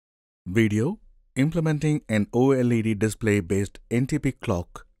Video implementing an OLED display-based NTP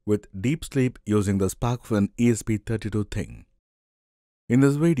clock with deep sleep using the SparkFun ESP32 Thing. In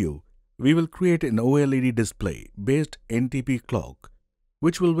this video, we will create an OLED display-based NTP clock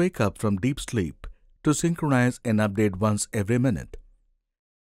which will wake up from deep sleep to synchronize and update once every minute.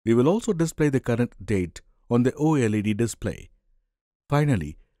 We will also display the current date on the OLED display.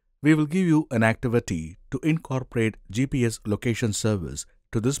 Finally, we will give you an activity to incorporate GPS location service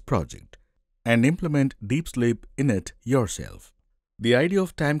to this project and implement deep sleep in it yourself. The idea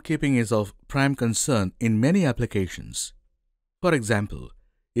of timekeeping is of prime concern in many applications. For example,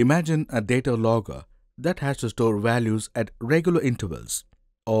 imagine a data logger that has to store values at regular intervals,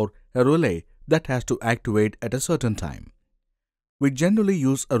 or a relay that has to activate at a certain time. We generally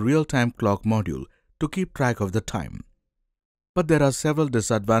use a real-time clock module to keep track of the time. But there are several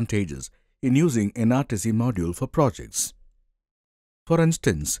disadvantages in using an RTC module for projects. For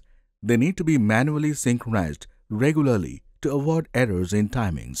instance, they need to be manually synchronized regularly to avoid errors in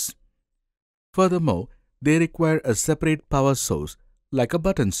timings. Furthermore, they require a separate power source like a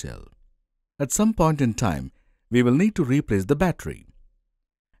button cell. At some point in time, we will need to replace the battery.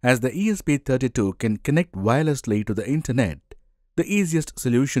 As the ESP32 can connect wirelessly to the internet, the easiest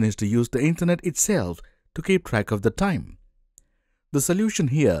solution is to use the internet itself to keep track of the time. The solution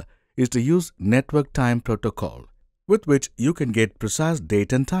here is to use network time protocol, with which you can get precise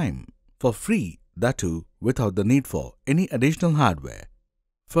date and time for free, that too without the need for any additional hardware.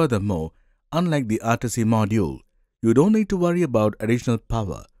 Furthermore, unlike the RTC module, you don't need to worry about additional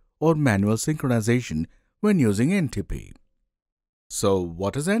power or manual synchronization when using NTP. So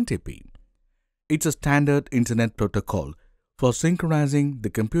what is NTP? It's a standard internet protocol for synchronizing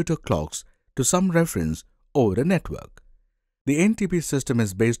the computer clocks to some reference over a network. The NTP system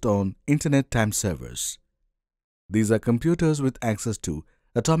is based on Internet Time Servers. These are computers with access to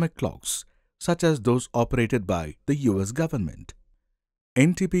atomic clocks, such as those operated by the US government.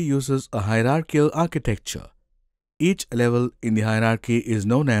 NTP uses a hierarchical architecture. Each level in the hierarchy is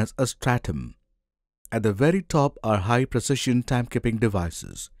known as a stratum. At the very top are high-precision timekeeping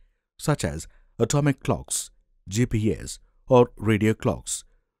devices, such as atomic clocks, GPS, or radio clocks,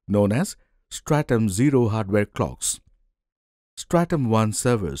 known as Stratum 0 hardware clocks. Stratum 1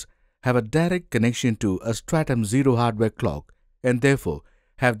 servers have a direct connection to a Stratum 0 hardware clock and therefore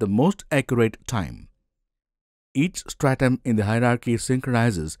have the most accurate time. Each stratum in the hierarchy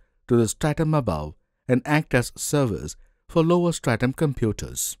synchronizes to the stratum above and act as servers for lower stratum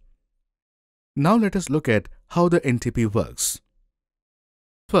computers. Now let us look at how the NTP works.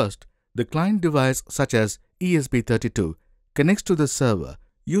 First, the client device such as ESP32 connects to the server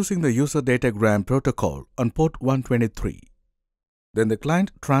using the user datagram protocol on port 123. Then the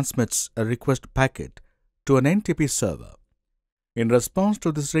client transmits a request packet to an NTP server. In response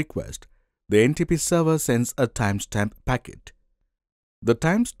to this request, the NTP server sends a timestamp packet. The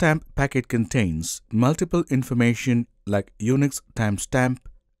timestamp packet contains multiple information like Unix timestamp,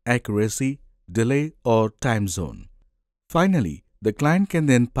 accuracy, delay, or time zone. Finally, the client can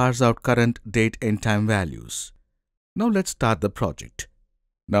then parse out current date and time values. Now let's start the project.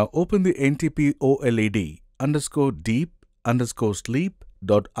 Now open the NTP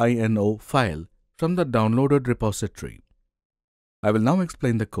OLED_deep_sleep.ino file from the downloaded repository. I will now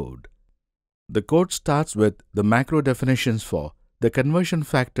explain the code. The code starts with the macro definitions for the conversion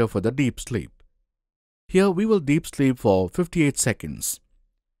factor for the deep sleep. Here we will deep sleep for 58 seconds.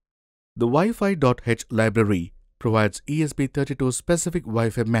 The Wi-Fi.h library provides ESP32 specific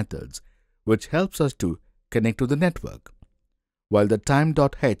Wi-Fi methods which helps us to connect to the network, while the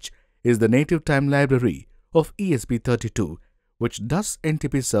time.h is the native time library of ESP32 which does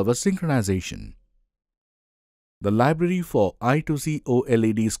NTP server synchronization. The library for I2C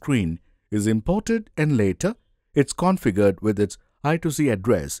OLED screen is imported and later it's configured with its I2C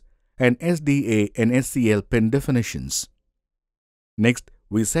address and SDA and SCL pin definitions. Next,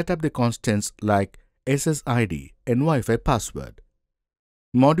 we set up the constants like SSID and Wi-Fi password.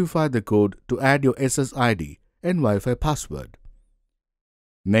 Modify the code to add your SSID and Wi-Fi password.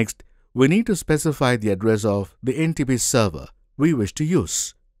 Next, we need to specify the address of the NTP server we wish to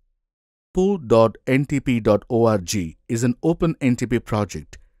use. Pool.ntp.org is an open NTP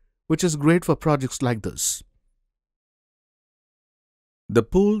project which is great for projects like this. The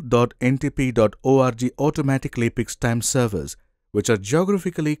pool.ntp.org automatically picks time servers which are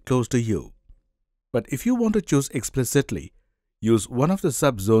geographically close to you. But if you want to choose explicitly, use one of the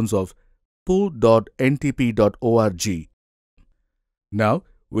subzones of pool.ntp.org. Now,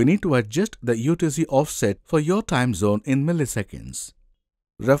 we need to adjust the UTC offset for your time zone in milliseconds.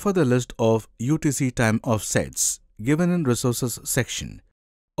 Refer the list of UTC time offsets given in Resources section.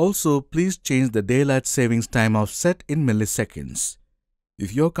 Also, please change the daylight savings time of set in milliseconds.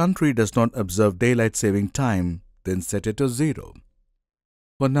 If your country does not observe daylight saving time, then set it to 0.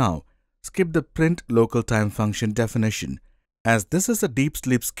 For now, skip the print local time function definition. As this is a deep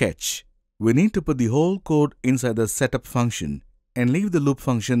sleep sketch, we need to put the whole code inside the setup function and leave the loop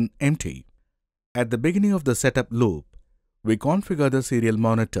function empty. At the beginning of the setup loop, we configure the serial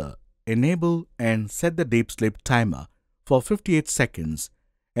monitor, enable and set the deep sleep timer for 58 seconds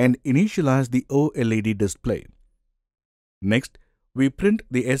and initialize the OLED display. Next, we print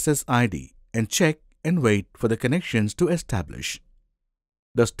the SSID and check and wait for the connections to establish.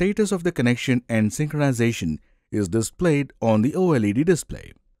 The status of the connection and synchronization is displayed on the OLED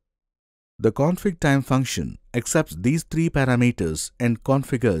display. The config time function accepts these three parameters and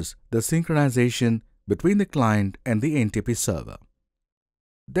configures the synchronization between the client and the NTP server.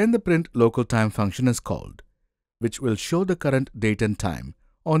 Then the print local time function is called, which will show the current date and time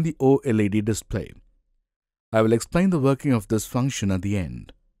on the OLED display. I will explain the working of this function at the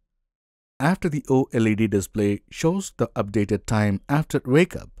end. After the OLED display shows the updated time after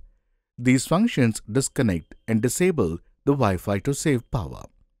wake up, these functions disconnect and disable the Wi-Fi to save power.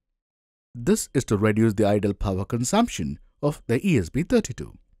 This is to reduce the idle power consumption of the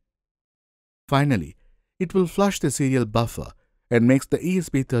ESP32. Finally, it will flush the serial buffer and makes the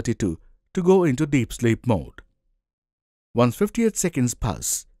ESP32 to go into deep sleep mode. Once 58 seconds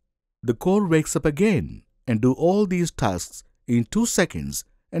pass, the core wakes up again and do all these tasks in 2 seconds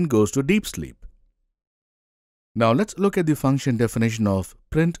and goes to deep sleep. Now let's look at the function definition of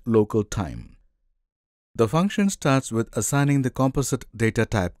print local time. The function starts with assigning the composite data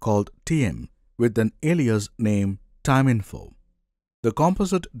type called TM with an alias name timeinfo. The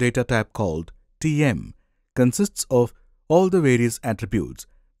composite data type called TM consists of all the various attributes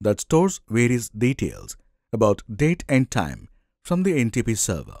that stores various details about date and time from the NTP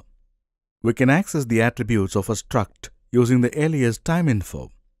server. We can access the attributes of a struct using the alias timeinfo.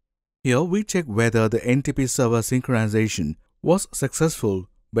 Here we check whether the NTP server synchronization was successful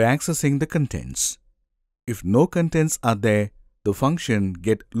by accessing the contents. If no contents are there, the function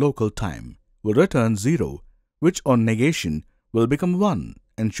getLocalTime will return 0, which on negation will become 1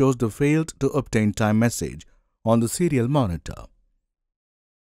 and shows the failed to obtain time message on the serial monitor.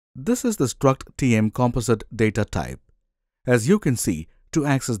 This is the struct TM composite data type. As you can see, to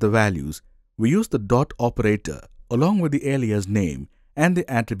access the values, we use the dot operator along with the alias name and the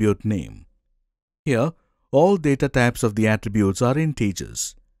attribute name. Here, all data types of the attributes are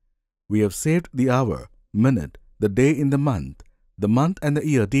integers. We have saved the hour, minute, the day in the month and the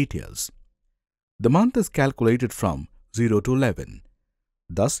year details. The month is calculated from 0 to 11.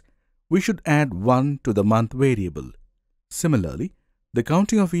 Thus, we should add 1 to the month variable. Similarly, the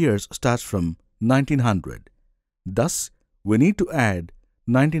counting of years starts from 1900. Thus, we need to add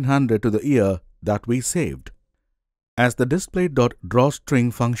 1900 to the year that we saved. As the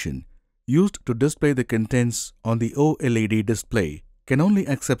display.drawString function used to display the contents on the OLED display can only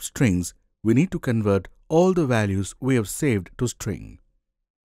accept strings, we need to convert all the values we have saved to string.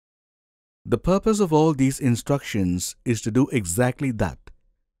 The purpose of all these instructions is to do exactly that.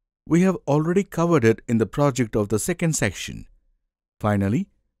 We have already covered it in the project of the second section. Finally,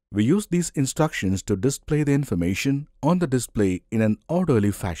 we use these instructions to display the information on the display in an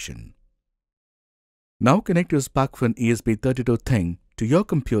orderly fashion. Now connect your SparkFun ESP32 Thing to your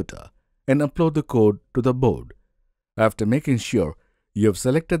computer and upload the code to the board. After making sure you have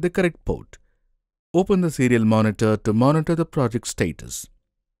selected the correct port, open the serial monitor to monitor the project status.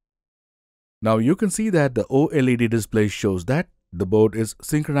 Now you can see that the OLED display shows that the board is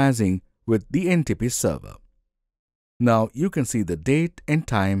synchronizing with the NTP server. Now you can see the date and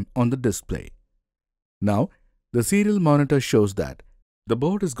time on the display. Now the serial monitor shows that the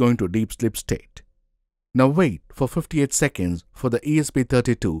board is going to deep sleep state. Now wait for 58 seconds for the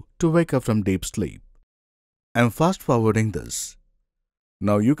ESP32 to wake up from deep sleep. I am fast forwarding this.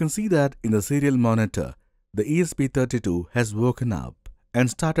 Now you can see that in the serial monitor, the ESP32 has woken up and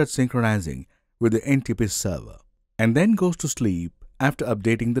started synchronizing with the NTP server and then goes to sleep after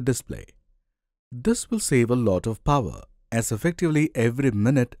updating the display. This will save a lot of power as effectively every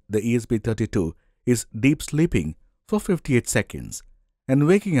minute the ESP32 is deep sleeping for 58 seconds and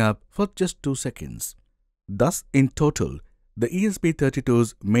waking up for just 2 seconds. Thus, in total, the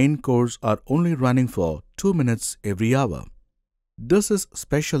ESP32's main cores are only running for 2 minutes every hour. This is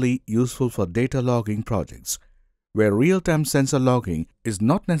especially useful for data logging projects, where real-time sensor logging is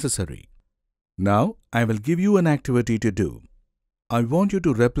not necessary. Now, I will give you an activity to do. I want you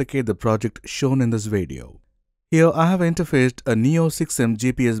to replicate the project shown in this video. Here, I have interfaced a Neo 6M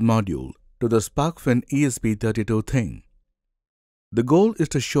GPS module to the SparkFun ESP32 Thing. The goal is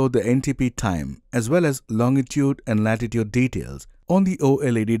to show the NTP time as well as longitude and latitude details on the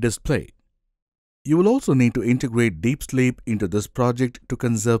OLED display. You will also need to integrate Deep Sleep into this project to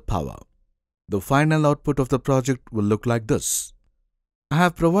conserve power. The final output of the project will look like this. I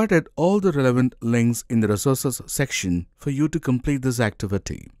have provided all the relevant links in the resources section for you to complete this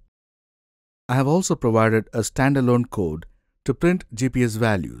activity. I have also provided a standalone code to print GPS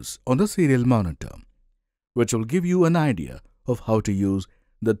values on the serial monitor, which will give you an idea of how to use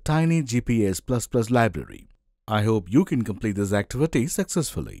the tiny GPS++ library. I hope you can complete this activity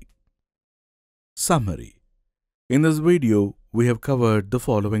successfully. Summary. In this video, we have covered the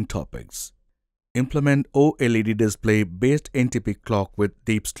following topics. Implement OLED display based NTP clock with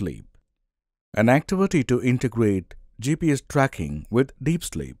Deep Sleep. An activity to integrate GPS tracking with Deep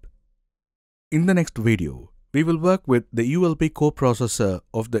Sleep. In the next video, we will work with the ULP coprocessor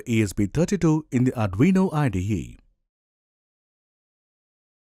of the ESP32 in the Arduino IDE.